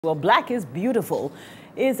Well, Black is Beautiful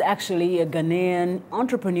is actually a Ghanaian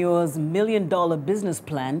entrepreneur's million-dollar business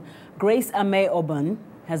plan. Grace Amey-Oben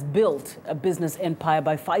has built a business empire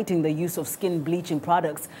by fighting the use of skin bleaching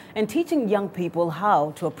products and teaching young people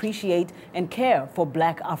how to appreciate and care for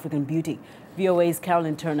Black African beauty. VOA's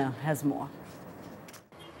Carolyn has more.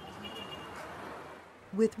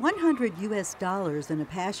 With $100 and a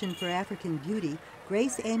passion for African beauty,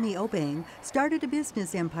 Grace Amey-Oben started a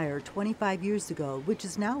business empire 25 years ago, which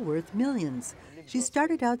is now worth millions. She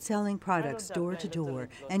started out selling products door to door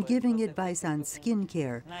and giving advice on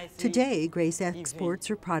skincare. Today, Grace exports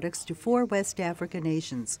her products to 4 West African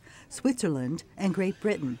nations, Switzerland and Great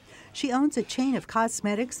Britain. She owns a chain of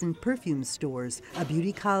cosmetics and perfume stores, a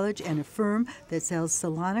beauty college, and a firm that sells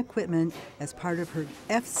salon equipment as part of her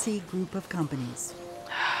FC group of companies.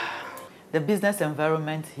 The business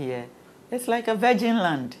environment here, it's like a virgin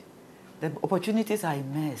land. The opportunities are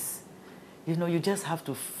immense. You know, you just have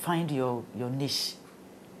to find your niche.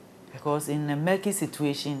 Because in a murky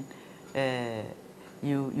situation,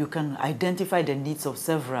 you can identify the needs of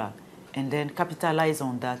several and then capitalize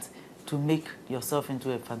on that to make yourself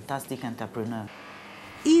into a fantastic entrepreneur.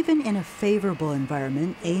 Even in a favorable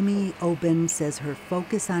environment, Amey-Oben says her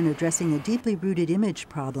focus on addressing a deeply rooted image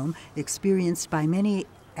problem experienced by many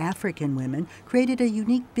African women created a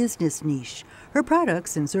unique business niche. Her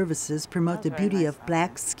products and services promote the beauty of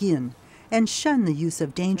Black skin and shun the use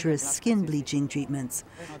of dangerous skin bleaching treatments.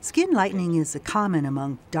 Skin lightening is common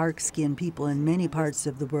among dark-skinned people in many parts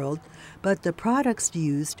of the world, but the products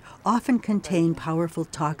used often contain powerful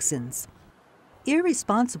toxins.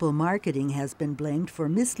 Irresponsible marketing has been blamed for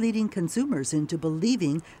misleading consumers into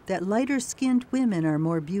believing that lighter-skinned women are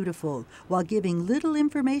more beautiful, while giving little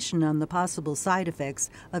information on the possible side effects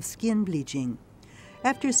of skin bleaching.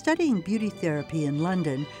 After studying beauty therapy in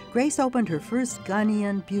London, Grace opened her first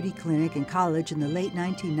Ghanaian beauty clinic in college in the late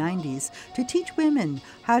 1990s to teach women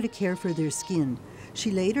how to care for their skin. She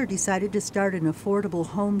later decided to start an affordable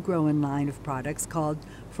homegrown line of products called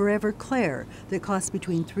Forever Claire that costs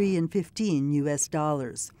between $3 and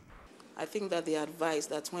 $15. I think that the advice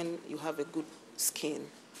that when you have a good skin,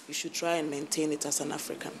 you should try and maintain it as an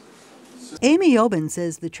African. Amey-Oben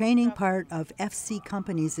says the training part of FC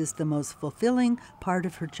companies is the most fulfilling part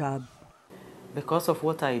of her job. Because of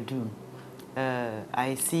what I do,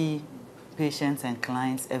 I see patients and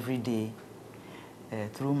clients every day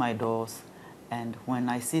through my doors. And when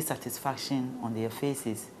I see satisfaction on their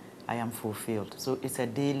faces, I am fulfilled. So it's a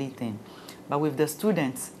daily thing. But with the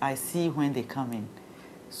students, I see when they come in,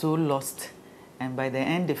 so lost. And by the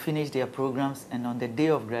end, they finish their programs. And on the day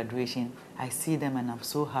of graduation, I see them and I'm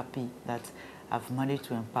so happy that I've managed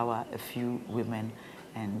to empower a few women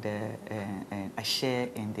and I share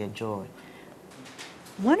in their joy.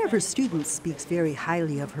 One of her students speaks very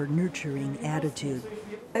highly of her nurturing attitude.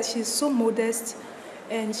 She's so modest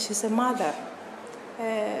and she's a mother.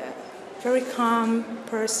 Very calm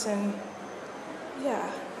person.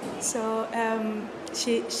 Yeah. So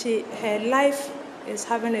her life is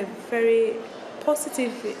having a very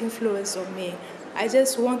positive influence on me. I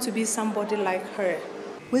just want to be somebody like her.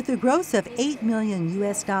 With a gross of $8 million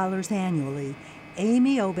annually,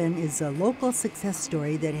 Amey-Oben is a local success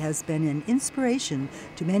story that has been an inspiration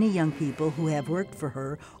to many young people who have worked for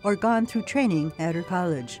her or gone through training at her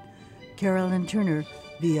college. Carolyn,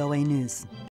 VOA News.